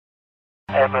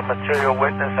I have a material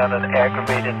witness on an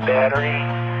aggravated battery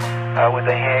with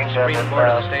a handgun. The Supreme Court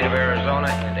of the State of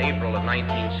Arizona in April of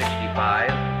 1965,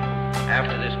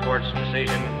 after this court's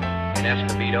decision in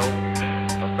Escobedo,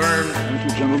 affirmed... Thank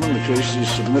you, gentlemen. The case is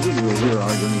submitted. We'll hear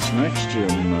arguments next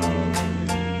in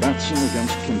Batson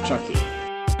against Kentucky.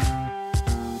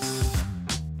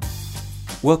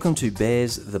 Welcome to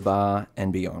Bears, the Bar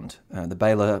and Beyond, the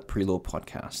Baylor Pre-Law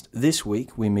Podcast. This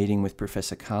week we're meeting with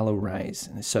Professor Carla Reyes,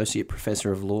 an Associate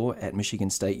Professor of Law at Michigan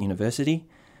State University,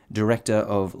 Director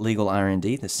of Legal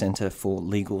R&D, the Center for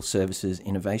Legal Services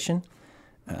Innovation,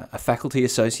 a Faculty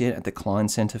Associate at the Klein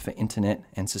Center for Internet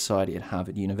and Society at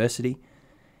Harvard University,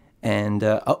 and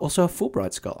also a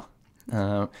Fulbright Scholar,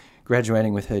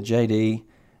 graduating with her JD,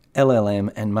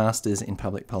 LLM and Masters in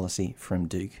Public Policy from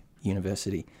Duke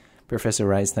University. Professor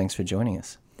Reyes, thanks for joining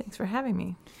us. Thanks for having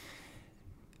me.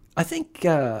 I think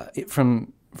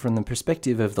from the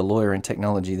perspective of the lawyer in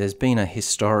technology, there's been a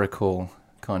historical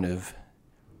kind of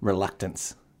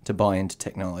reluctance to buy into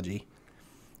technology.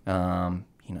 In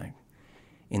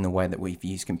the way that we've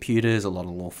used computers, a lot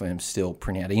of law firms still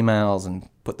print out emails and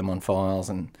put them on files.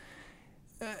 And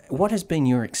what has been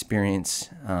your experience,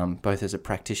 both as a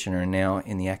practitioner and now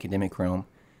in the academic realm,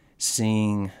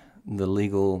 seeing the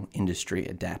legal industry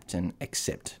adapt and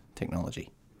accept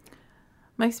technology?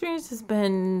 My experience has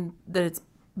been that it's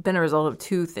been a result of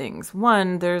two things.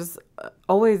 One, there's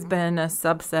always been a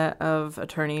subset of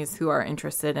attorneys who are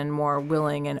interested and more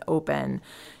willing and open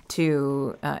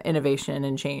to innovation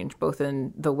and change, both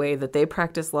in the way that they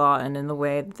practice law and in the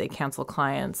way that they counsel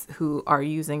clients who are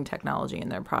using technology in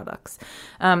their products.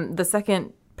 The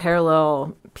second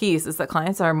parallel piece is that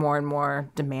clients are more and more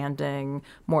demanding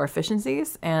more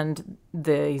efficiencies, and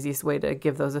the easiest way to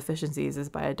give those efficiencies is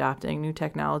by adopting new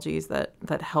technologies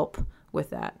that help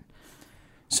with that.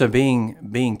 So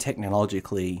being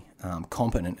technologically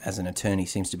competent as an attorney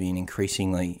seems to be an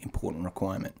increasingly important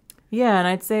requirement. Yeah, and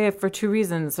I'd say for two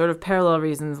reasons, sort of parallel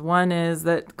reasons. One is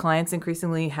that clients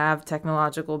increasingly have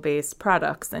technological-based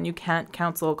products, and you can't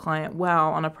counsel a client well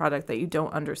on a product that you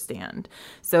don't understand.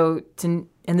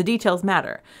 And the details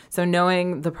matter. So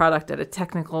knowing the product at a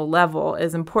technical level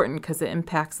is important because it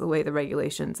impacts the way the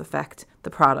regulations affect the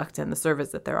product and the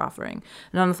service that they're offering.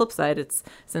 And on the flip side, it's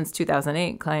since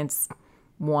 2008, clients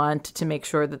want to make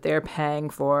sure that they're paying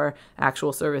for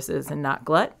actual services and not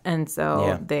glut. And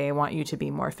so they want you to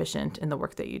be more efficient in the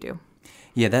work that you do.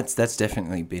 Yeah, that's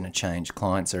definitely been a change.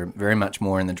 Clients are very much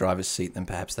more in the driver's seat than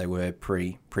perhaps they were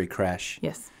pre-crash.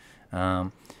 Yes.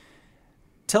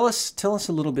 Tell us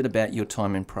a little bit about your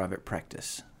time in private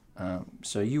practice.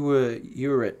 So you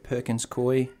were at Perkins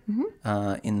Coie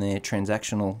in their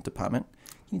transactional department.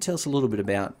 Can you tell us a little bit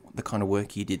about the kind of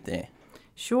work you did there?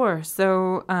 Sure.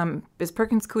 So it's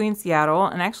Perkins Coie in Seattle,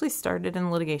 and I actually started in the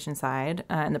litigation side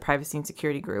in the privacy and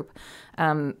security group.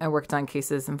 I worked on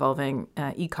cases involving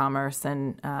e-commerce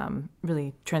and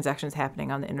really transactions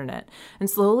happening on the internet, and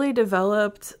slowly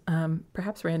developed,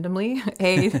 perhaps randomly,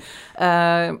 a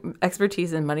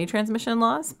expertise in money transmission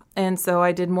laws. And so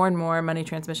I did more and more money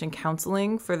transmission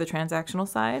counseling for the transactional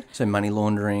side. So money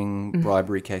laundering,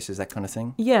 bribery cases, that kind of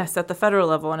thing? Yes, at the federal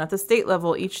level. And at the state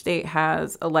level, each state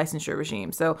has a licensure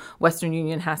regime. So Western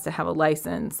Union has to have a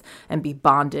license and be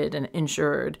bonded and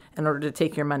insured in order to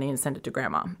take your money and send it to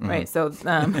grandma, right? So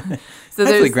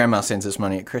hopefully grandma sends us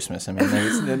money at Christmas. I mean,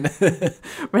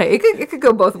 right. It could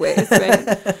go both ways,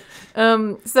 right?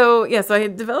 So I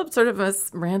had developed sort of a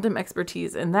random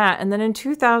expertise in that. And then in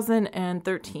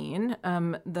 2013,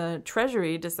 the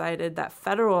Treasury decided that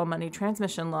federal money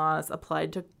transmission laws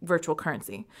applied to virtual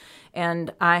currency.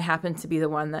 And I happened to be the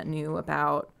one that knew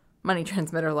about money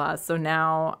transmitter laws. So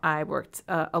now I worked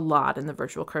a lot in the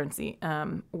virtual currency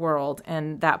world,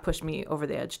 and that pushed me over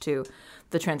the edge to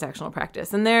the transactional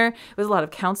practice. And there was a lot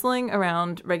of counseling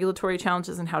around regulatory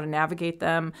challenges and how to navigate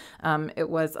them. It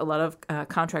was a lot of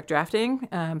contract drafting,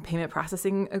 payment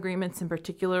processing agreements in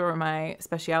particular were my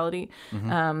specialty.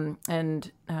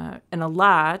 And a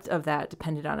lot of that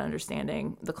depended on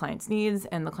understanding the client's needs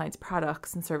and the client's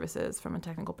products and services from a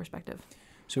technical perspective.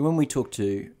 So when we talk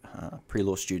to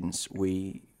pre-law students,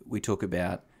 we talk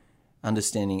about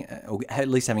understanding, or at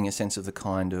least having a sense of the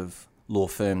kind of law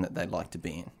firm that they'd like to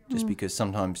be in, just because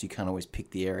sometimes you can't always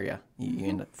pick the area. You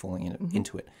end up falling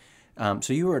into it.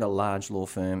 So you were at a large law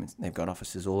firm. They've got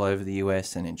offices all over the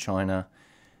US and in China.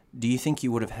 Do you think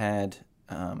you would have had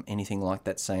anything like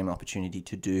that same opportunity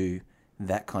to do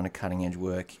that kind of cutting-edge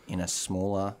work in a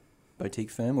smaller boutique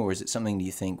firm, or is it something do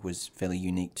you think was fairly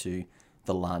unique to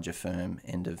the larger firm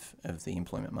end of the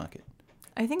employment market?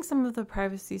 I think some of the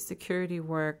privacy security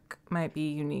work might be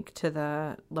unique to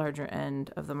the larger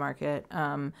end of the market.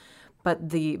 but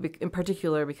in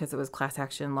particular because it was class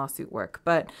action lawsuit work.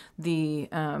 But the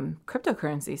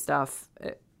cryptocurrency stuff,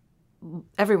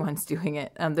 everyone's doing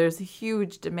it. There's a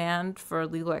huge demand for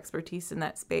legal expertise in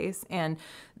that space, and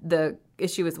the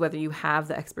issue is whether you have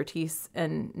the expertise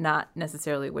and not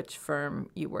necessarily which firm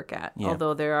you work at. Yeah.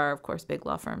 Although there are, of course, big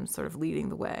law firms sort of leading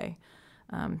the way.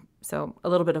 So a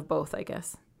little bit of both, I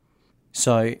guess.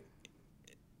 So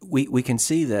we can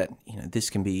see that this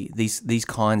can be these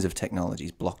kinds of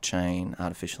technologies, blockchain,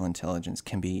 artificial intelligence,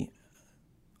 can be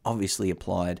obviously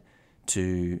applied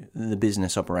to the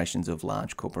business operations of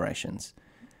large corporations.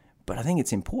 But I think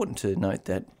it's important to note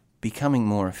that becoming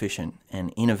more efficient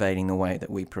and innovating the way that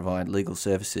we provide legal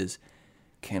services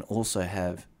can also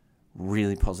have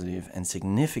really positive and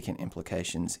significant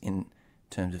implications in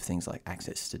terms of things like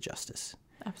access to justice.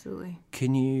 Absolutely.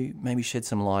 Can you maybe shed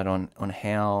some light on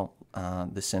how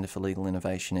the Centre for Legal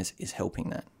Innovation is helping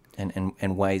that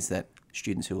and ways that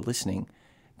students who are listening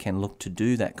can look to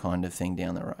do that kind of thing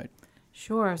down the road?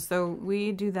 Sure. So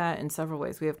we do that in several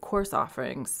ways. We have course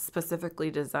offerings specifically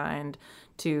designed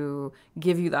to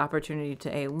give you the opportunity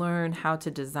to learn how to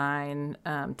design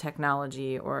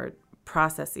technology or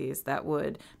processes that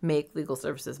would make legal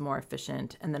services more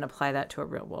efficient and then apply that to a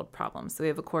real world problem. So we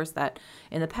have a course that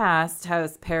in the past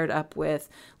has paired up with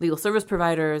legal service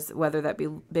providers, whether that be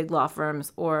big law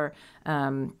firms or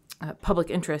public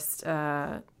interest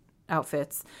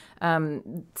outfits,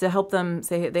 to help them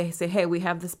they say, hey, we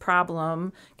have this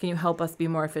problem. Can you help us be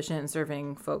more efficient in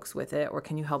serving folks with it? Or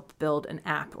can you help build an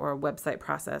app or a website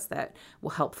process that will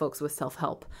help folks with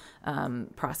self-help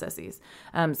processes?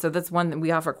 So that's one that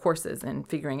we offer courses in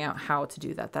figuring out how to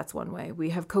do that. That's one way.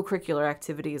 We have co-curricular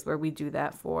activities where we do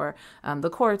that for the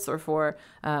courts or for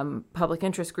public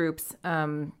interest groups.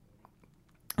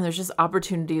 And there's just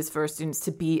opportunities for students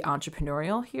to be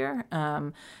entrepreneurial here,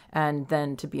 and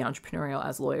then to be entrepreneurial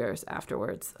as lawyers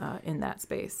afterwards in that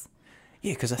space.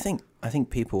 Yeah, because I think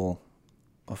people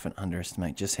often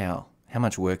underestimate just how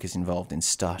much work is involved in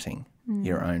starting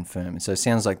your own firm. And so it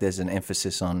sounds like there's an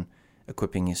emphasis on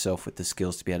equipping yourself with the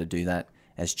skills to be able to do that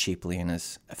as cheaply and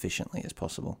as efficiently as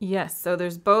possible. Yes. So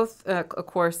there's both a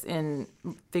course in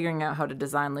figuring out how to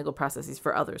design legal processes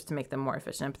for others to make them more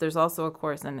efficient, but there's also a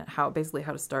course in how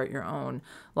to start your own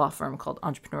law firm called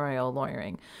entrepreneurial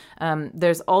lawyering.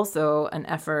 There's also an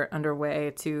effort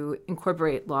underway to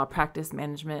incorporate law practice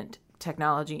management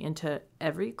technology into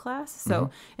every class.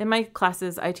 So in my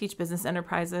classes, I teach business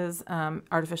enterprises,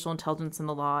 artificial intelligence in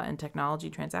the law, and technology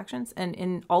transactions. And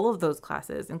in all of those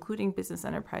classes, including business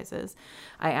enterprises,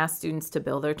 I ask students to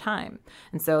bill their time.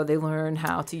 And so they learn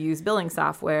how to use billing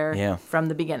software from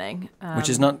the beginning. Which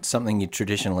is not something you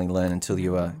traditionally learn until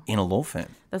you are in a law firm.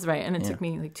 That's right. And it took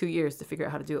me like 2 years to figure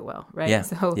out how to do it well, right? Yeah.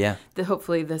 So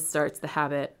hopefully this starts the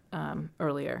habit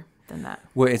earlier than that.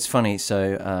 Well, it's funny.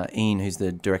 So Ian, who's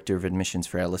the Director of Admissions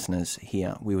for our listeners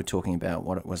here, we were talking about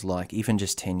what it was like even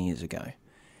just 10 years ago,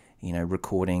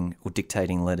 recording or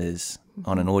dictating letters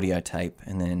on an audio tape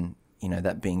and then,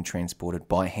 that being transported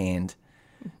by hand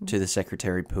to the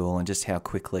secretary pool, and just how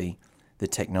quickly the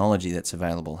technology that's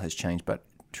available has changed. But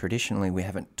traditionally, we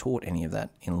haven't taught any of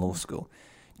that in law school.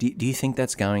 Do you think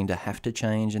that's going to have to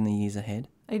change in the years ahead?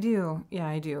 I do. Yeah,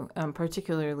 I do.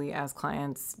 Particularly as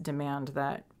clients demand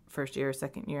that first year,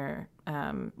 second year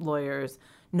lawyers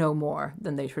know more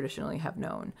than they traditionally have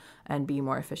known and be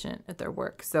more efficient at their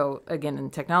work. So again, in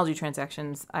technology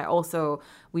transactions,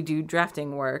 we do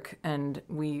drafting work, and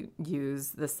we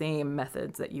use the same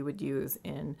methods that you would use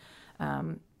in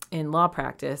law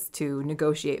practice to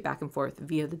negotiate back and forth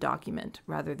via the document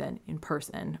rather than in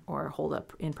person or hold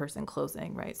up in-person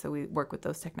closing, right? So we work with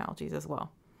those technologies as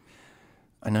well.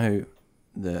 I know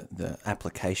the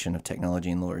application of technology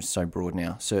in law is so broad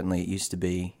now. Certainly it used to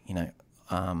be,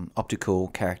 optical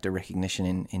character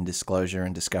recognition in disclosure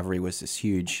and discovery was this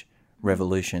huge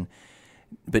revolution.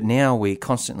 But now we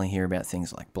constantly hear about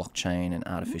things like blockchain and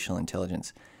artificial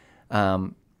intelligence.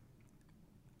 I've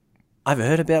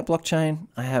heard about blockchain.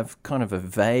 I have kind of a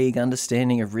vague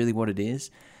understanding of really what it is.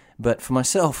 But for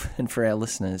myself and for our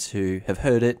listeners who have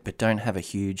heard it but don't have a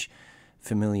huge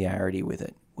familiarity with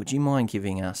it, would you mind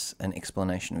giving us an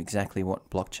explanation of exactly what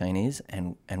blockchain is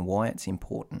and why it's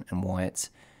important and why it's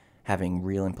having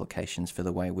real implications for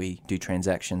the way we do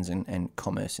transactions and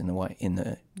commerce in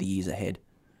the years ahead?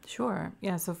 Sure.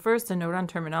 Yeah. So first, a note on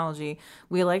terminology.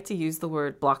 We like to use the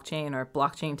word blockchain or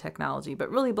blockchain technology, but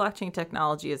really blockchain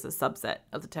technology is a subset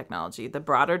of the technology. The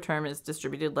broader term is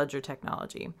distributed ledger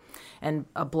technology. And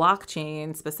a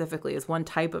blockchain specifically is one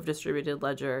type of distributed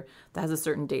ledger that has a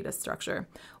certain data structure.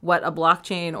 What a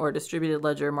blockchain or distributed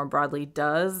ledger more broadly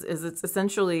does is it's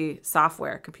essentially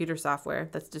software, computer software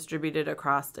that's distributed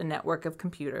across a network of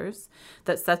computers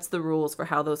that sets the rules for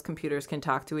how those computers can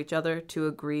talk to each other to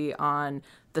agree on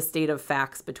the state of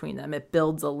facts between them. It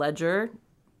builds a ledger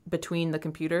between the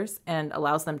computers and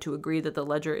allows them to agree that the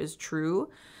ledger is true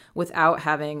without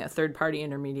having a third-party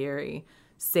intermediary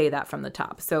say that from the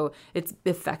top. So it's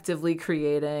effectively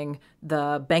creating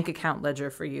the bank account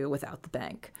ledger for you without the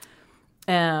bank.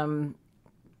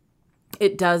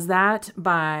 It does that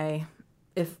by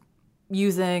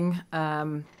using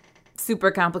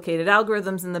super complicated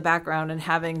algorithms in the background and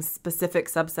having specific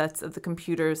subsets of the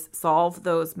computers solve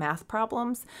those math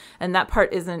problems. And that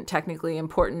part isn't technically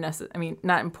important.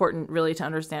 Not important really to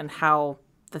understand how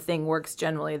the thing works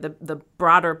generally. The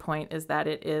broader point is that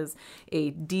it is a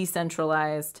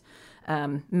decentralized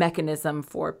mechanism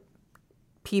for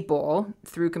people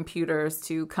through computers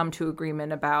to come to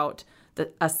agreement about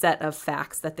a set of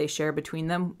facts that they share between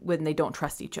them when they don't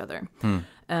trust each other.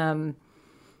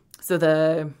 So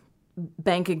the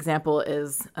bank example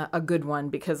is a good one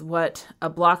because what a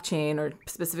blockchain, or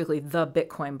specifically the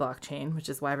Bitcoin blockchain, which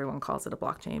is why everyone calls it a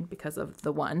blockchain because of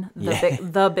the Bitcoin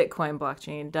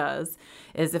blockchain does,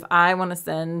 is if I want to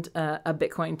send a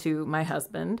Bitcoin to my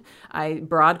husband, I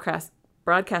broadcast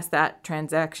that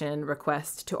transaction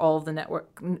request to all of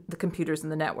the computers in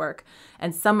the network.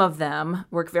 And some of them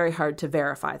work very hard to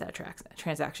verify that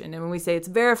transaction. And when we say it's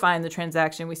verifying the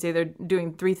transaction, we say they're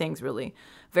doing three things really.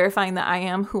 Verifying that I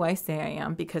am who I say I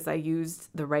am because I used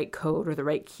the right code or the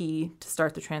right key to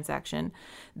start the transaction.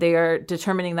 They are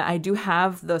determining that I do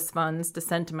have those funds to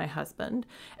send to my husband.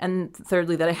 And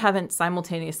thirdly, that I haven't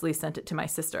simultaneously sent it to my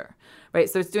sister, right?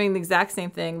 So it's doing the exact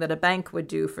same thing that a bank would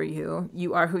do for you.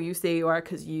 You are who you say you are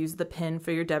because you use the PIN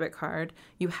for your debit card.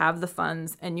 You have the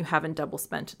funds and you haven't double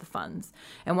spent the funds.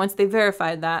 And once they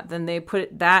verified that, then they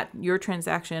put your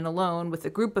transaction alone with a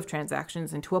group of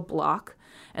transactions into a block.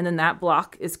 And then that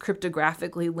block is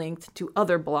cryptographically linked to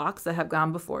other blocks that have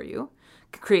gone before you,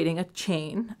 creating a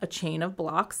chain of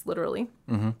blocks, literally.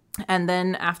 Mm-hmm. And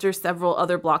then after several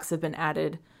other blocks have been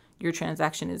added, your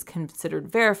transaction is considered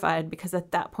verified because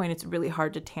at that point it's really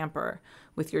hard to tamper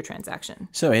with your transaction.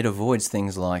 So it avoids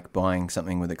things like buying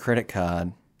something with a credit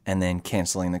card and then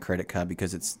canceling the credit card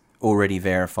because it's already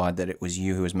verified that it was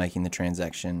you who was making the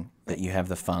transaction, that you have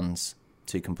the funds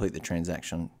to complete the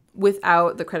transaction.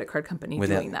 Without the credit card company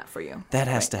doing that for you. That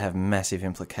has to have massive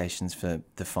implications for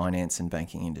the finance and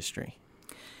banking industry.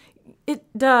 It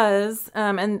does,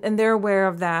 and they're aware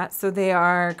of that, so they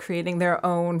are creating their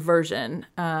own version.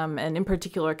 And in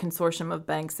particular, a consortium of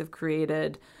banks have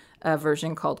created a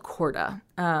version called Corda.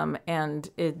 And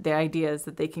the idea is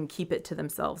that they can keep it to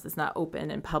themselves. It's not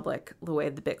open and public the way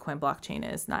the Bitcoin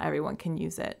blockchain is. Not everyone can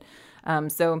use it.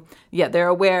 So they're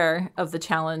aware of the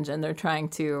challenge and they're trying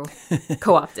to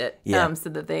co-opt it so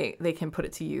that they can put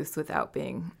it to use without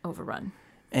being overrun.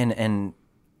 And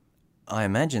I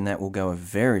imagine that will go a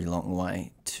very long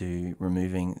way to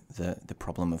removing the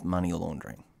problem of money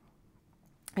laundering.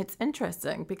 It's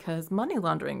interesting because money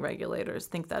laundering regulators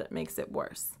think that it makes it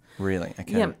worse. Really?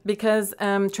 Okay. Yeah, because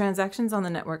transactions on the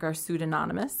network are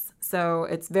pseudonymous, so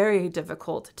it's very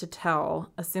difficult to tell,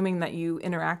 assuming that you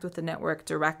interact with the network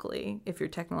directly, if you're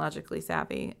technologically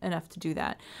savvy enough to do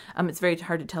that. It's very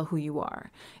hard to tell who you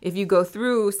are. If you go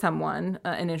through someone,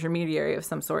 an intermediary of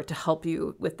some sort, to help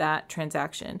you with that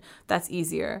that's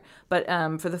easier. But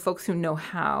for the folks who know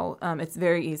how, it's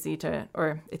very easy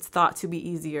it's thought to be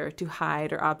easier to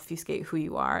hide or obfuscate who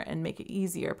you are and make it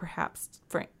easier, perhaps,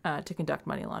 to conduct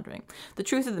money laundering. The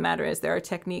truth of the matter is there are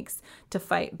techniques to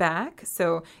fight back.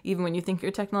 So even when you think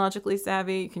you're technologically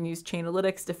savvy, you can use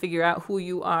Chainalytics to figure out who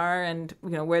you are and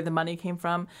where the money came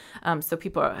from. So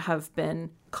people have been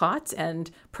caught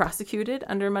and prosecuted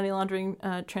under money laundering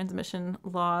transmission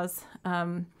laws.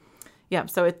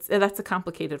 So that's a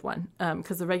complicated one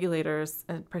because the regulators,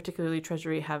 particularly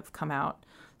Treasury, have come out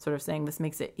sort of saying this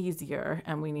makes it easier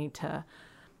and we need to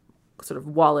sort of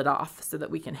wall it off so that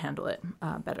we can handle it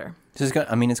better. So it's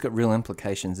got real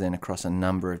implications then across a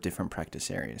number of different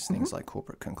practice areas, things mm-hmm. like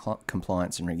corporate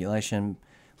compliance and regulation,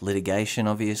 litigation,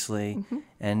 obviously,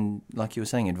 and like you were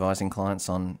saying, advising clients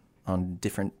on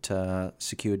different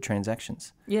secured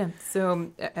transactions. Yeah.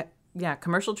 So.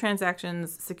 Commercial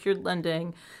transactions, secured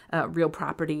lending, real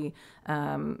property,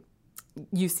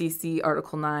 UCC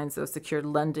Article 9, so secured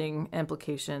lending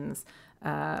implications,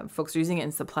 Folks are using it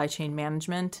in supply chain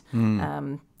management,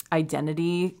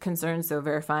 identity concerns, so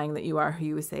verifying that you are who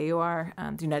you say you are.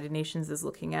 The United Nations is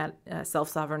looking at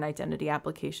self-sovereign identity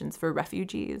applications for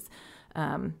refugees,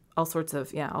 all sorts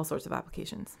of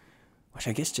applications. Which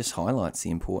I guess just highlights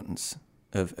the importance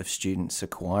of students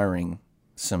acquiring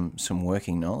some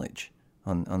working knowledge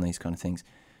on these kind of things.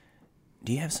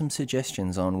 Do you have some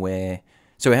suggestions on where...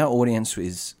 So our audience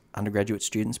is undergraduate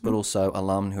students, but also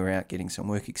alum who are out getting some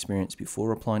work experience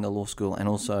before applying to law school, and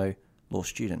also law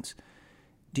students.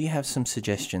 Do you have some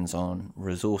suggestions on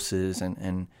resources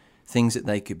and things that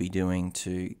they could be doing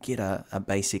to get a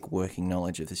basic working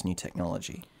knowledge of this new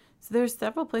technology? So there's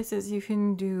several places you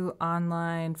can do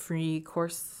online free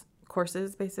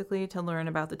courses, basically, to learn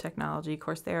about the technology.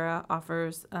 Coursera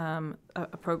offers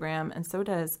a program, and so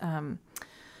does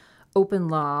Open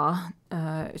Law,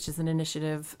 which is an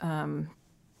initiative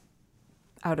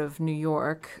out of New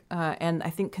York. And I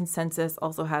think Consensus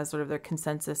also has sort of their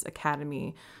Consensus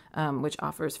Academy, which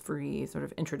offers free sort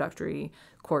of introductory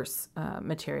course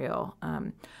material.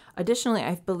 Additionally,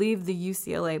 I believe the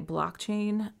UCLA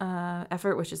blockchain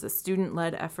effort, which is a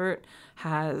student-led effort,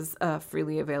 has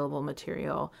freely available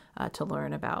material to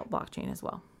learn about blockchain as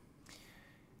well.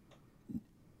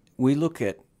 We look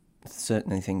at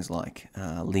certainly things like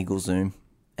LegalZoom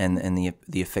and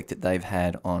the effect that they've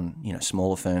had on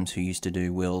smaller firms who used to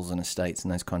do wills and estates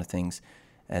and those kind of things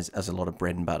as a lot of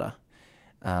bread and butter.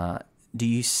 Do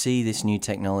you see this new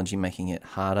technology making it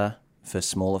harder for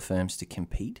smaller firms to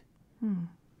compete?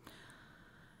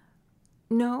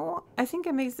 No, I think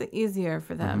it makes it easier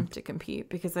for them to compete,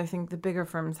 because I think the bigger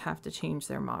firms have to change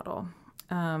their model.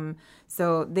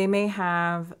 So they may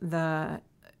have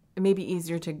it may be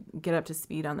easier to get up to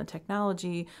speed on the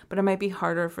technology, but it might be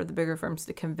harder for the bigger firms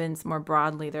to convince more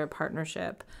broadly their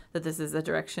partnership that this is a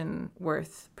direction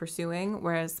worth pursuing,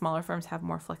 whereas smaller firms have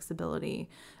more flexibility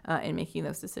in making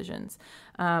those decisions.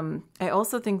 I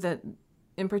also think that,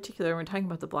 in particular, when we're talking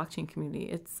about the blockchain community,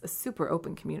 it's a super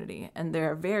open community, and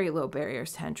there are very low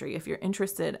barriers to entry. If you're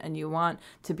interested and you want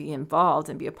to be involved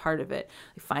and be a part of it,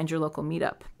 find your local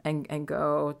meetup and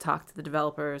go talk to the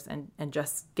developers and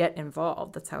just get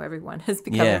involved. That's how everyone has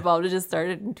become involved. It just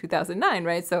started in 2009,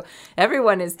 right? So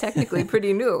everyone is technically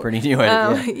pretty new. Pretty new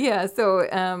at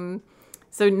it,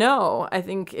 So no, I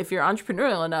think if you're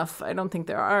entrepreneurial enough, I don't think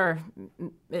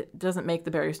it doesn't make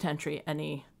the barriers to entry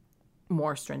any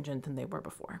more stringent than they were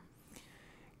before.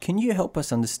 Can you help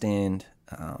us understand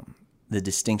the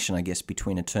distinction, I guess,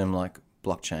 between a term like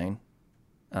blockchain,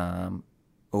 what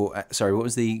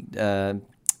was the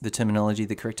terminology,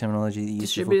 the correct terminology that you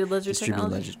used? Distributed ledger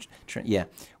technology. Yeah.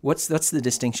 What's the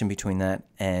distinction between that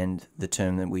and the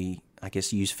term that we, I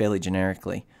guess, use fairly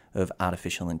generically of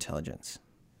artificial intelligence?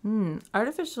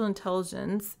 Artificial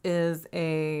intelligence is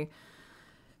a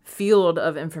field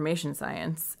of information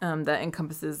science that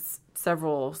encompasses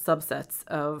several subsets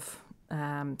of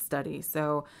study.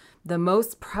 So the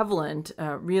most prevalent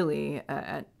really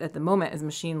at the moment is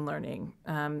machine learning.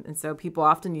 And so people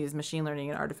often use machine learning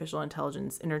and artificial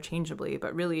intelligence interchangeably,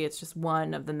 but really it's just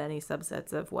one of the many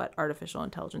subsets of what artificial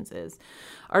intelligence is.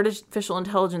 Artificial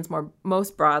intelligence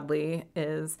most broadly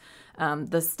is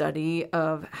the study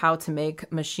of how to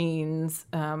make machines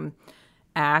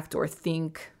act or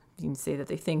think. You can say that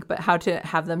they think, but how to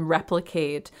have them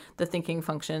replicate the thinking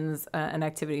functions and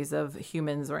activities of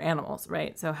humans or animals,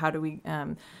 right? So how do we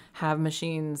have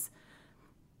machines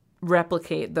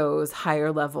replicate those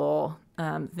higher level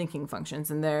thinking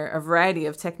functions? And there are a variety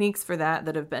of techniques for that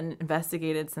have been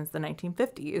investigated since the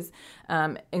 1950s,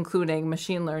 including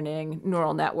machine learning,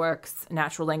 neural networks,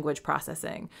 natural language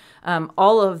processing.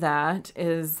 All of that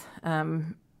is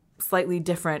slightly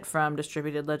different from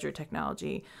distributed ledger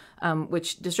technology,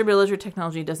 which distributed ledger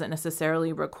technology doesn't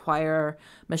necessarily require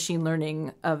machine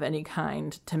learning of any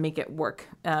kind to make it work.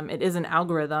 It is an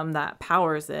algorithm that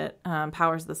powers the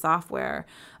software,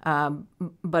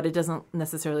 but it doesn't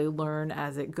necessarily learn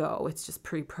as it go. It's just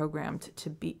pre-programmed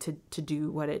to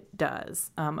do what it does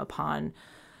upon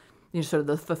sort of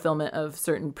the fulfillment of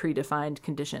certain predefined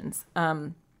conditions.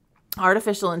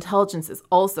 Artificial intelligence is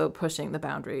also pushing the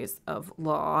boundaries of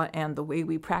law and the way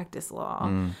we practice law.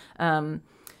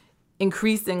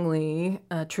 Increasingly,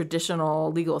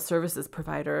 traditional legal services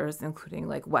providers, including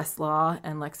like Westlaw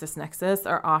and LexisNexis,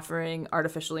 are offering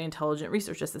artificially intelligent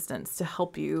research assistants to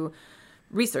help you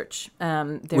research.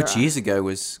 Which years ago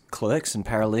was clerks and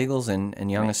paralegals and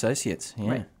young associates.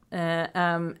 Yeah. Right.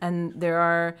 And there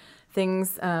are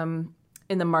things in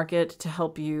the market to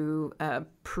help you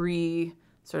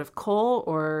sort of cull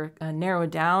or narrow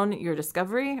down your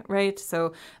discovery, right?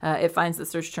 So it finds the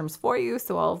search terms for you.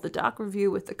 So all of the doc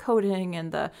review with the coding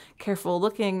and the careful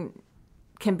looking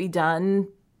can be done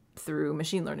through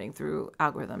machine learning, through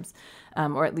algorithms,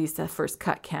 or at least a first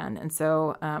cut can. And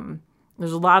so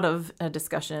there's a lot of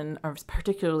discussion,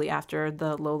 particularly after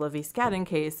the Lola v. Skadden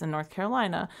case in North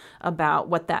Carolina, about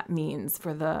what that means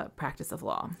for the practice of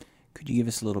law. Could you give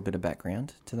us a little bit of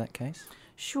background to that case?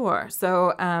 Sure.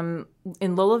 So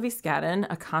in Lola v. Skadden,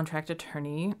 a contract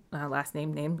attorney, last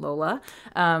name named Lola,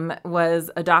 was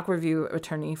a doc review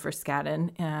attorney for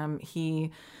Skadden.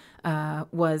 He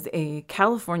was a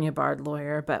California barred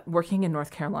lawyer, but working in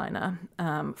North Carolina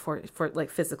for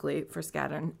like physically for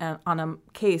Skadden on a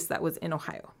case that was in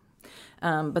Ohio.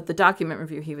 But the document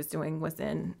review he was doing was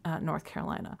in North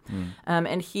Carolina.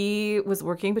 And he was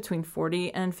working between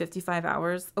 40 and 55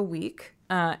 hours a week.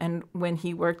 And when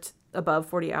he worked above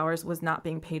 40 hours, was not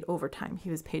being paid overtime. He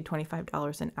was paid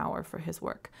 $25 an hour for his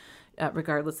work,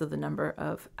 regardless of the number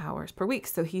of hours per week.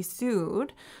 So he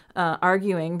sued,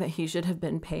 arguing that he should have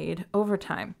been paid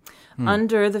overtime.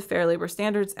 Under the Fair Labor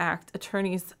Standards Act,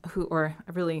 attorneys who, or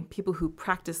really people who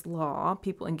practice law,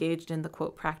 people engaged in the,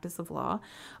 quote, practice of law,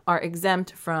 are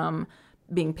exempt from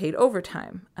being paid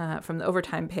overtime, from the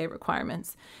overtime pay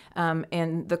requirements.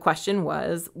 And the question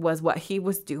was what he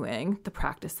was doing the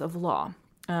practice of law?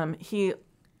 He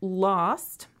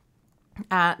lost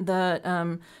at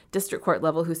the district court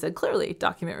level, who said clearly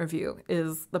document review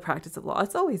is the practice of law.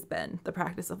 It's always been the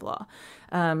practice of law.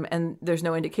 And there's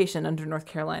no indication under North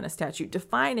Carolina statute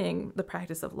defining the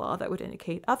practice of law that would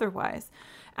indicate otherwise.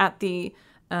 At the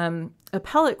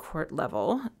appellate court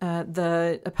level,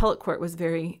 the appellate court was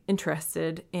very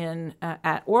interested in,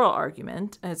 at oral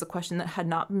argument, as a question that had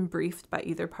not been briefed by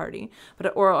either party, but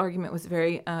at oral argument was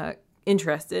very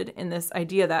interested in this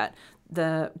idea that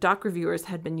the doc reviewers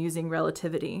had been using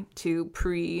relativity to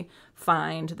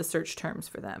pre-find the search terms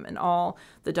for them. And all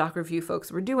the doc review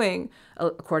folks were doing,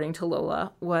 according to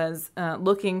Lola, was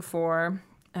looking for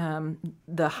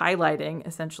the highlighting,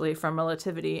 essentially, from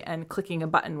relativity and clicking a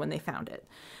button when they found it.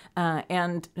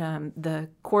 And the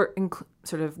court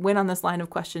sort of went on this line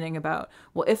of questioning about,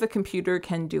 well, if a computer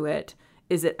can do it,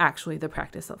 is it actually the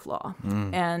practice of law?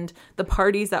 And the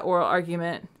parties at oral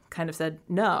argument kind of said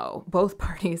no. Both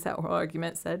parties at oral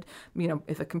argument said,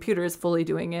 if a computer is fully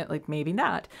doing it, like maybe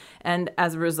not. And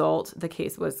as a result, the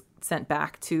case was sent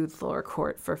back to the lower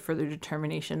court for further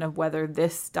determination of whether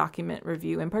this document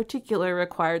review in particular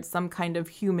required some kind of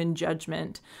human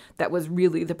judgment that was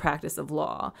really the practice of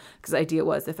law. Because the idea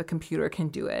was if a computer can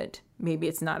do it, maybe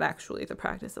it's not actually the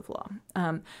practice of law.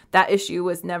 That issue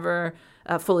was never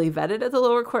fully vetted at the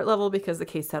lower court level because the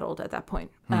case settled at that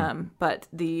point. But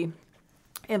the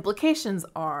implications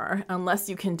are, unless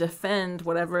you can defend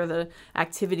whatever the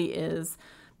activity is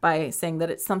by saying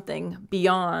that it's something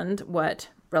beyond what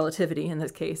relativity in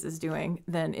this case is doing,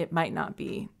 then it might not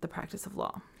be the practice of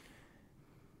law.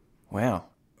 Wow.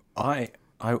 I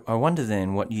wonder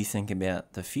then what you think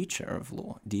about the future of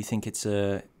law. Do you think it's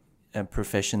a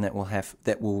profession that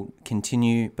will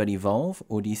continue but evolve,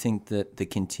 or do you think that the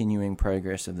continuing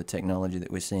progress of the technology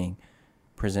that we're seeing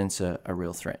presents a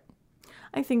real threat?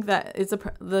 I think that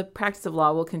the practice of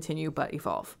law will continue but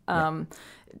evolve.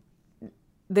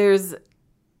 There's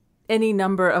any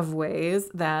number of ways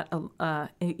that,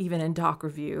 even in doc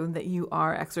review, that you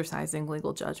are exercising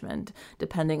legal judgment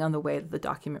depending on the way that the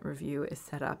document review is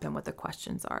set up and what the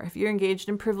questions are. If you're engaged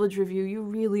in privilege review, you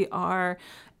really are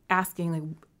asking, like,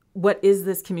 what is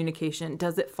this communication?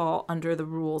 Does it fall under the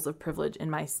rules of privilege in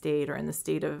my state or in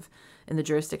the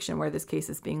jurisdiction where this case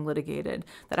is being litigated?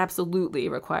 That absolutely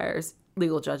requires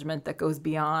legal judgment that goes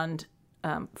beyond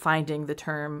finding the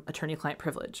term attorney-client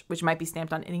privilege, which might be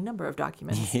stamped on any number of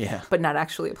documents, but not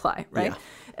actually apply, right?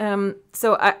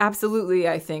 So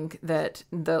I think that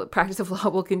the practice of law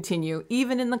will continue,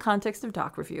 even in the context of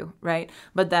doc review, right?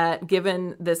 But that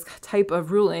given this type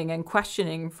of ruling and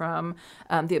questioning from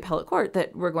the appellate court,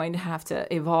 that we're going to have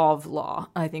to evolve law,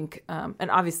 I think.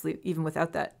 And obviously, even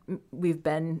without that, we've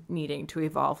been needing to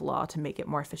evolve law to make it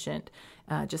more efficient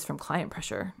just from client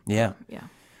pressure. Yeah.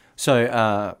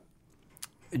 So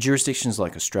jurisdictions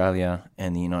like Australia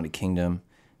and the United Kingdom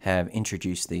have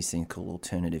introduced these things called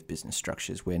alternative business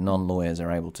structures, where non-lawyers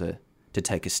are able to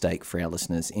take a stake for our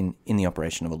listeners in the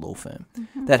operation of a law firm.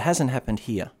 That hasn't happened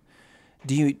here.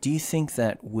 Do you think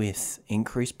that with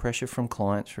increased pressure from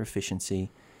clients for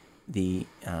efficiency, the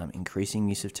increasing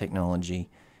use of technology,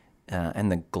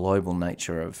 and the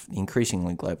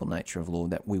increasingly global nature of law,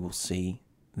 that we will see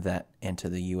that enter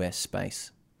the US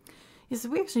space? Yeah, so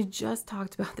we actually just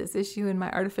talked about this issue in my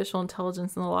artificial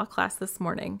intelligence in the law class this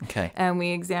morning. Okay. And we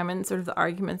examined sort of the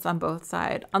arguments on both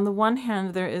sides. On the one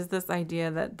hand, there is this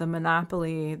idea that the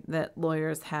monopoly that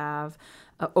lawyers have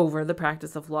over the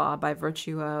practice of law by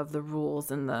virtue of the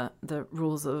rules and the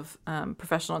rules of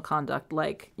professional conduct,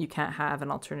 like you can't have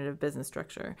an alternative business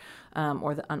structure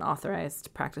or the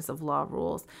unauthorized practice of law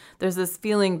rules. There's this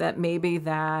feeling that maybe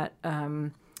that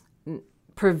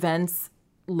prevents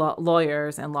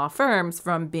lawyers and law firms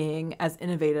from being as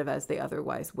innovative as they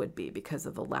otherwise would be because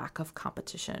of the lack of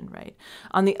competition, right?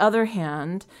 On the other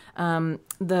hand,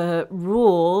 the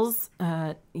rules,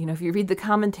 if you read the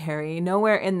commentary,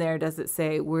 nowhere in there does it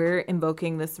say we're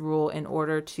invoking this rule in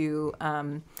order to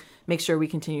make sure we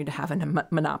continue to have a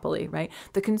monopoly, right?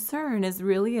 The concern is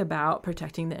really about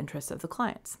protecting the interests of the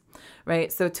clients, right?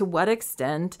 So to what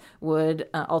extent would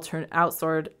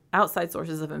outside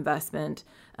sources of investment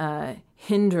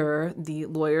hinder the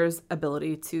lawyer's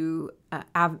ability to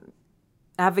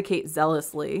advocate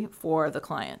zealously for the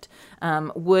client?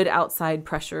 Would outside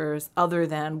pressures other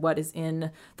than what is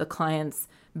in the client's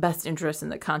best interest in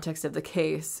the context of the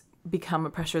case become a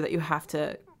pressure that you have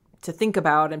to think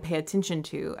about and pay attention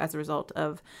to as a result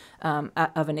of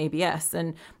an ABS?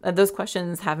 And those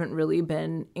questions haven't really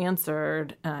been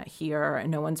answered here, and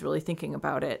no one's really thinking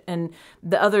about it. And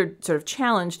the other sort of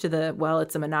challenge to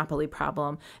it's a monopoly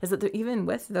problem is that even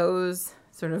with those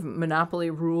sort of monopoly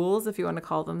rules, if you want to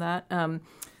call them that,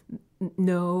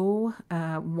 no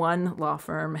one law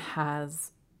firm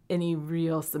has any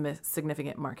real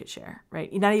significant market share,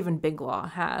 right? Not even Big Law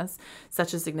has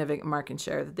such a significant market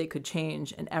share that they could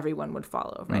change and everyone would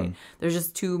follow, right? There's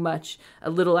just a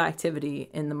little activity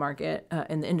in the market,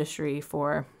 in the industry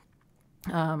for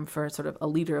sort of a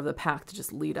leader of the pack to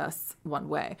just lead us one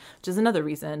way, which is another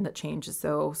reason that change is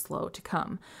so slow to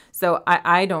come. So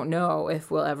I don't know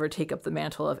if we'll ever take up the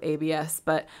mantle of ABS,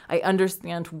 but I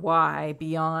understand why,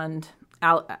 beyond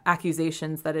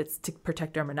accusations that it's to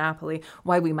protect our monopoly,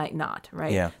 why we might not,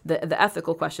 right? Yeah. The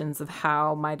ethical questions of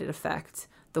how might it affect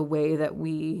the way that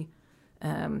we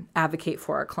advocate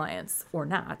for our clients or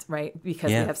not, right? Because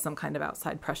we have some kind of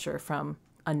outside pressure from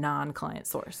a non-client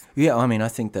source. Yeah, I mean, I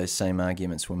think those same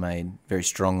arguments were made very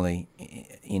strongly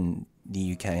in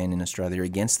the UK and in Australia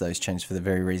against those changes for the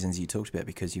very reasons you talked about,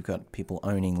 because you've got people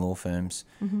owning law firms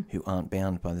who aren't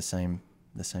bound by the same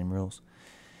rules.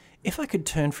 If I could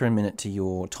turn for a minute to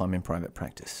your time in private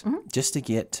practice, just to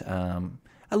get a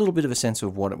little bit of a sense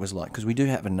of what it was like, because we do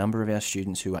have a number of our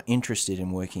students who are interested in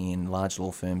working in large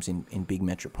law firms in big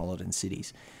metropolitan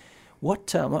cities.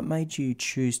 What made you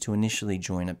choose to initially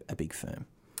join a big firm?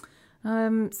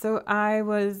 So I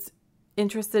was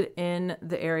interested in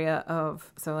the area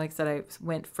of, so like I said, I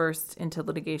went first into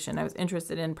litigation. I was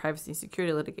interested in privacy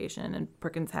security litigation, and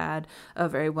Perkins had a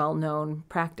very well-known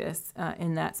practice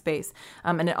in that space.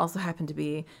 And it also happened to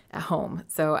be at home.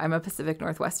 So I'm a Pacific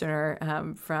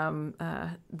Northwesterner from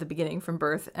the beginning, from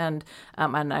birth, and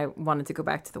I wanted to go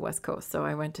back to the West Coast. So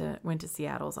I went to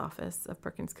Seattle's office of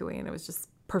Perkins Coie, and it was just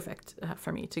perfect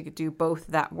for me to do both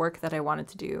that work that I wanted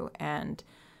to do and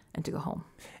to go home.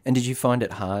 And did you find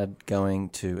it hard going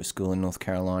to a school in North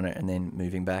Carolina and then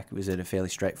moving back? Was it a fairly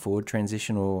straightforward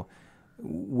transition, or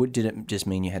did it just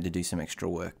mean you had to do some extra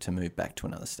work to move back to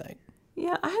another state?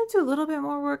 Yeah, I had to do a little bit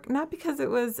more work, not because it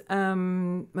was a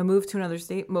move to another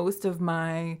state. Most of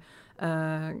my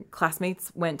classmates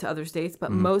went to other states,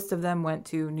 but most of them went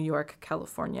to New York,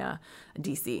 California,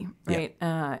 D.C., right?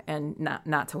 Yeah. And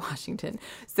not to Washington.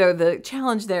 So the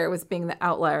challenge there was being the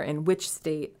outlier in which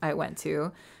state I went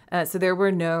to. So there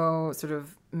were no sort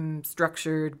of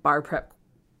structured bar prep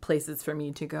places for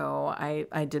me to go.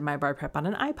 I did my bar prep on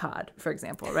an iPod, for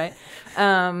example, right?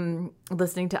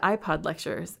 Listening to iPod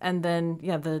lectures. And then,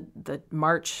 the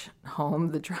march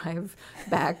home, the drive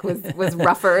back was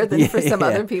rougher than for some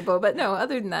other people. But no,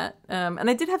 other than that. And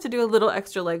I did have to do a little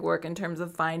extra legwork in terms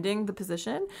of finding the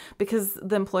position, because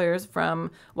the employers from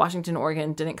Washington,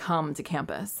 Oregon didn't come to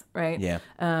campus, right? Yeah.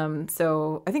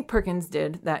 So I think Perkins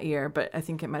did that year, but I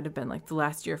think it might have been like the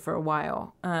last year for a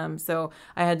while. So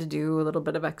I had to do a little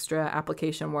bit of extra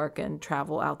application work and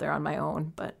travel out there on my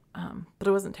own, but it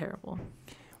wasn't terrible.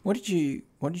 What did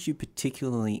you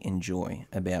particularly enjoy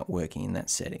about working in that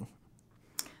setting?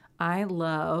 I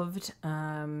loved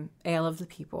the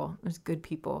people. There's good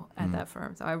people at that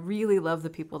firm. So I really loved the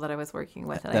people that I was working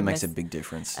with. That makes a big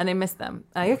difference. And I miss them.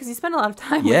 Yeah, because you spend a lot of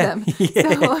time with them. Yeah.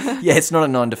 So, Yeah, it's not a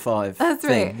 9 to 5 that's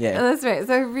thing. right. Yeah. That's right.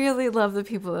 So I really loved the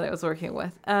people that I was working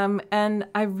with. And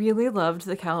I really loved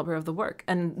the caliber of the work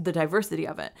and the diversity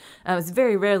of it. It was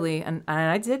very rarely, and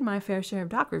I did my fair share of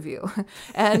doc review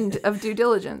and of due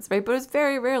diligence, right? But it was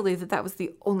very rarely that was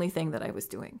the only thing that I was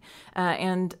doing.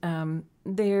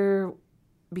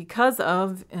 Because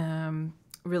of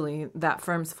really that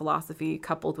firm's philosophy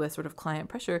coupled with sort of client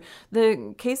pressure,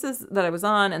 the cases that I was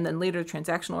on and then later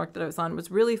transactional work that I was on was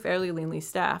really fairly leanly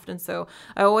staffed. And so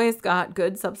I always got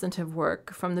good substantive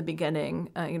work from the beginning,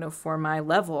 for my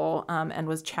level, and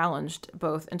was challenged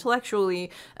both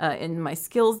intellectually in my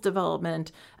skills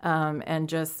development and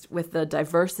just with the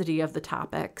diversity of the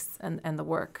topics and the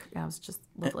work. Yeah, it was just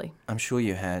lovely. I'm sure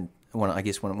you had, when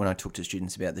I talk to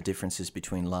students about the differences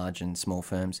between large and small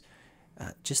firms,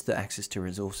 just the access to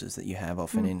resources that you have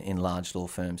often in large law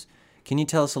firms. Can you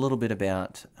tell us a little bit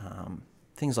about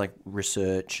things like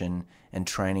research and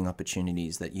training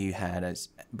opportunities that you had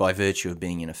by virtue of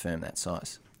being in a firm that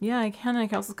size? Yeah, I can. I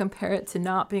can also compare it to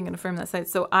not being in a firm that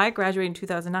size. So I graduated in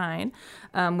 2009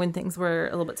 when things were a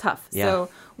little bit tough. Yeah. So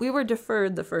we were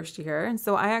deferred the first year. And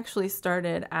so I actually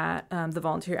started at the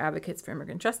Volunteer Advocates for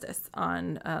Immigrant Justice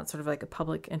on sort of like a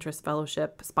public interest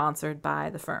fellowship sponsored by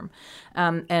the firm.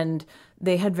 And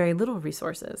they had very little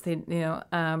resources.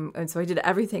 And so I did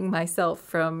everything myself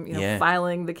from,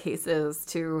 filing the cases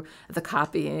to the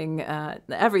copying,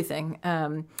 everything.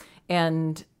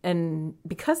 And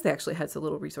because they actually had so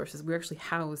little resources, we were actually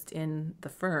housed in the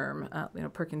firm.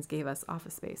 Perkins gave us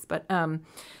office space. But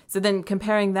so then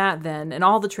comparing that then, and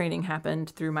all the training happened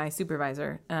through my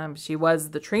supervisor. She was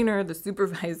the trainer, the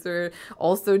supervisor,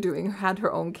 also had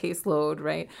her own caseload,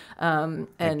 right? And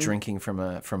like drinking from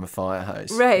a fire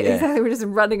hose. Right, yeah. Exactly. We're just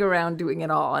running around doing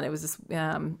it all. And it was just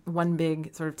one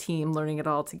big sort of team learning it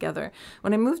all together.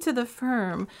 When I moved to the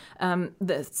firm,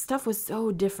 the stuff was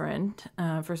so different.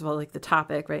 First of all, like the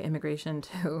topic, right? Immigration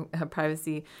to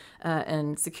privacy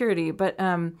and security. But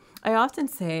I often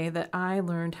say that I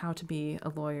learned how to be a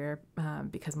lawyer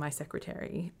because my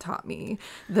secretary taught me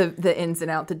the ins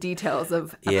and outs, the details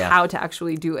of how to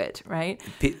actually do it, right?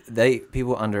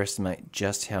 People underestimate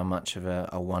just how much of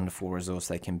a wonderful resource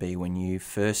they can be when you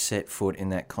first set foot in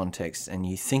that context and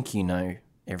you think you know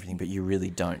everything, but you really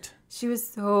don't. She was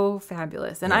so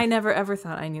fabulous, and I never ever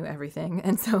thought I knew everything,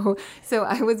 and so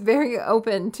I was very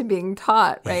open to being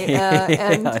taught, right? And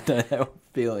I know that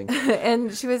feeling.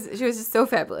 And she was just so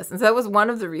fabulous, and so that was one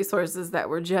of the resources that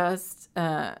were just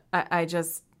I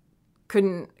just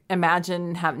couldn't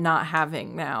imagine not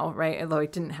having now, right? Although I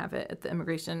didn't have it at the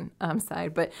immigration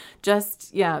side, but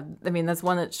just that's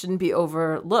one that shouldn't be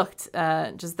overlooked.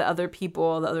 Just the other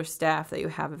people, the other staff that you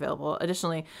have available.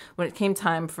 Additionally, when it came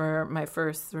time for my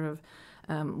first sort of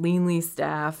leanly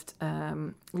staffed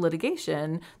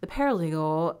litigation, the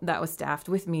paralegal that was staffed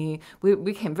with me, we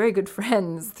became very good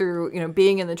friends through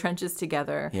being in the trenches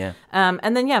together. Yeah.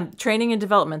 And then training and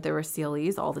development. There were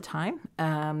CLEs all the time.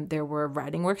 There were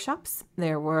writing workshops.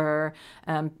 There were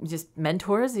just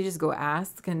mentors. You just go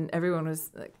ask, and everyone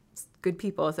was like good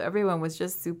people. So everyone was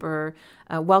just super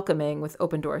welcoming with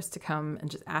open doors to come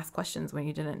and just ask questions when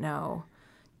you didn't know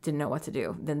what to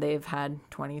do. Then they've had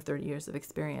 20, 30 years of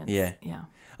experience. Yeah. Yeah.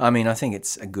 I mean, I think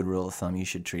it's a good rule of thumb. You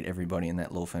should treat everybody in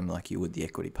that law firm like you would the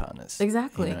equity partners.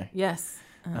 Exactly. Yes.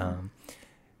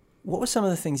 What were some of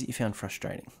the things that you found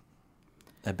frustrating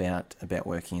about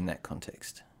working in that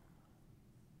context?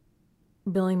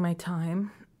 Billing my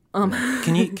time.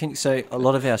 So a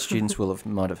lot of our students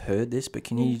might have heard this, but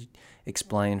can you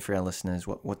explain for our listeners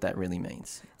what that really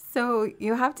means? So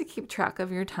you have to keep track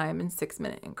of your time in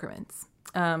 6-minute increments.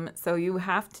 So you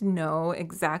have to know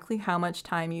exactly how much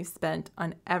time you spent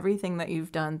on everything that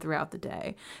you've done throughout the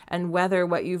day and whether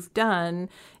what you've done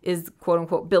is quote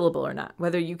unquote billable or not,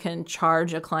 whether you can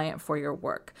charge a client for your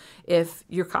work. If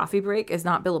your coffee break is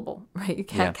not billable, right? You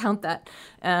can't count that.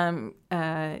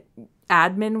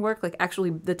 Admin work, like actually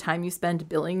the time you spend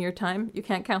billing your time, you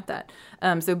can't count that.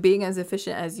 So being as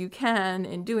efficient as you can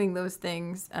in doing those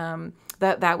things,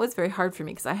 that was very hard for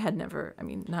me because I had never,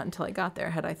 not until I got there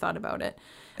had I thought about it.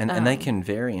 And they can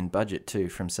vary in budget too,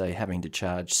 from say having to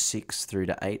charge 6 through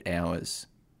to 8 hours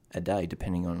a day,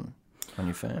 depending on on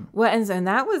your firm. Well, and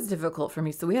that was difficult for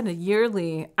me. So we had a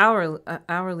yearly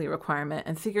hourly requirement,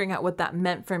 and figuring out what that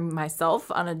meant for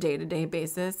myself on a day-to-day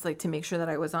basis, like to make sure that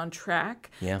I was on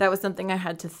track. Yeah. That was something I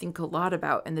had to think a lot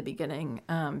about in the beginning,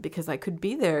 because I could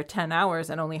be there 10 hours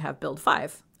and only have billed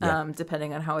 5.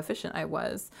 Depending on how efficient I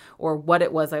was or what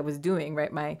it was I was doing,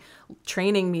 right? My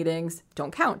training meetings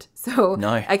don't count. So No.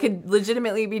 I could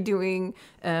legitimately be doing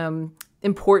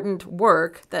important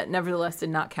work that nevertheless did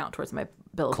not count towards my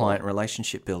billable. Client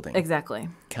relationship building. Exactly.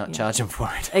 Can't charge them for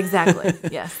it. Exactly.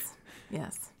 Yes.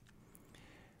 Yes.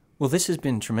 Well, this has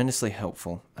been tremendously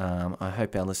helpful. I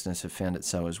hope our listeners have found it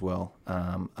so as well.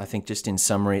 I think just in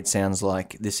summary, it sounds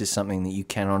like this is something that you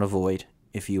cannot avoid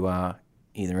if you are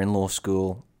either in law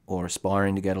school or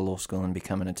aspiring to go to law school and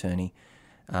become an attorney.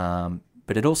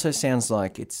 But it also sounds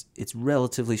like it's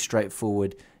relatively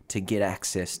straightforward to get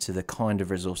access to the kind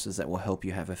of resources that will help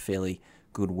you have a fairly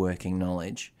good working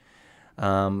knowledge.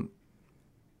 Do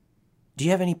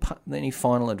you have any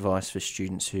final advice for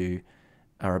students who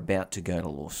are about to go to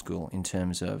law school in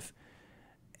terms of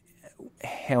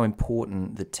how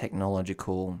important the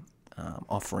technological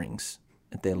offerings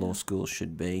at their law schools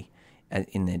should be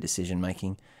in their decision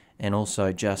making? And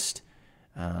also just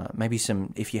maybe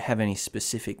if you have any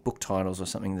specific book titles or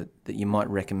something that you might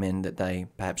recommend that they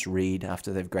perhaps read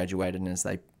after they've graduated and as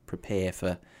they prepare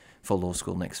for law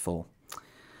school next fall.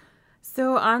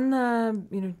 So on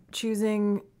the,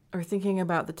 choosing or thinking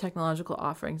about the technological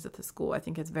offerings at the school, I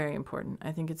think it's very important.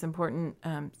 I think it's important.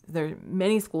 There are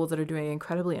many schools that are doing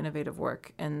incredibly innovative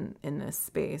work in this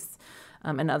space,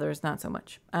 and others not so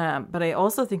much. But I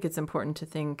also think it's important to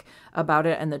think about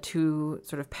it and the two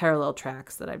sort of parallel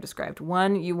tracks that I've described.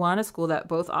 One, you want a school that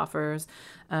both offers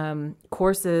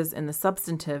courses in the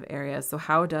substantive areas. So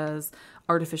how does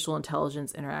artificial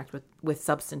intelligence interact with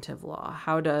substantive law?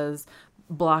 How does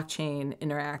blockchain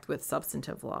interact with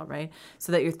substantive law, right?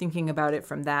 So that you're thinking about it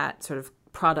from that sort of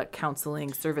product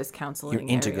counseling, service counseling You're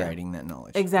integrating that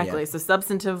knowledge. Exactly. Yeah. So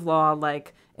substantive law,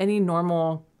 like any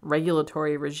normal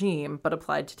regulatory regime, but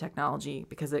applied to technology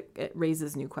because it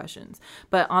raises new questions.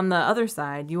 But on the other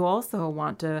side, you also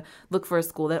want to look for a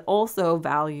school that also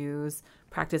values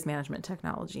practice management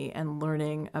technology and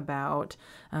learning about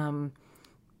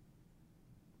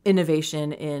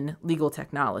innovation in legal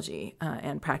technology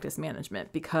and practice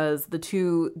management, because the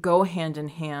two go hand in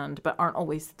hand but aren't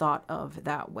always thought of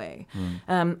that way.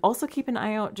 Also keep an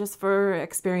eye out just for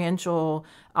experiential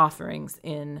offerings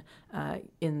in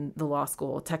the law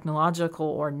school, technological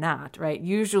or not, right?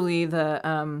 Usually the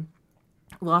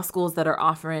law schools that are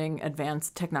offering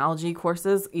advanced technology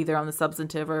courses, either on the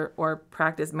substantive or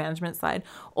practice management side,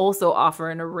 also offer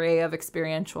an array of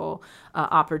experiential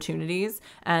opportunities.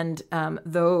 And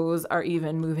those are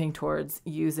even moving towards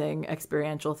using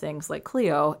experiential things like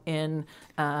Clio in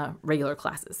regular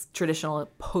classes, traditional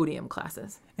podium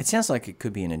classes. It sounds like it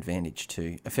could be an advantage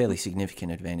too, a fairly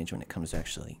significant advantage when it comes to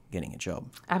actually getting a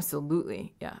job.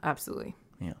 Absolutely. Yeah, absolutely.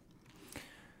 Yeah.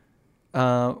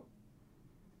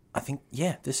 I think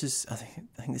this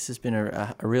has been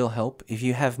a real help. If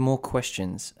you have more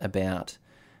questions about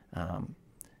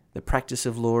the practice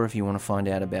of law, if you want to find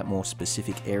out about more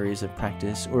specific areas of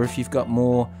practice, or if you've got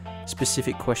more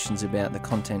specific questions about the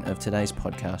content of today's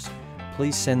podcast,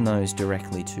 please send those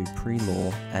directly to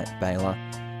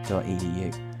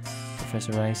prelaw@baylor.edu.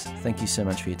 Professor Race, thank you so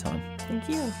much for your time. Thank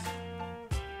you.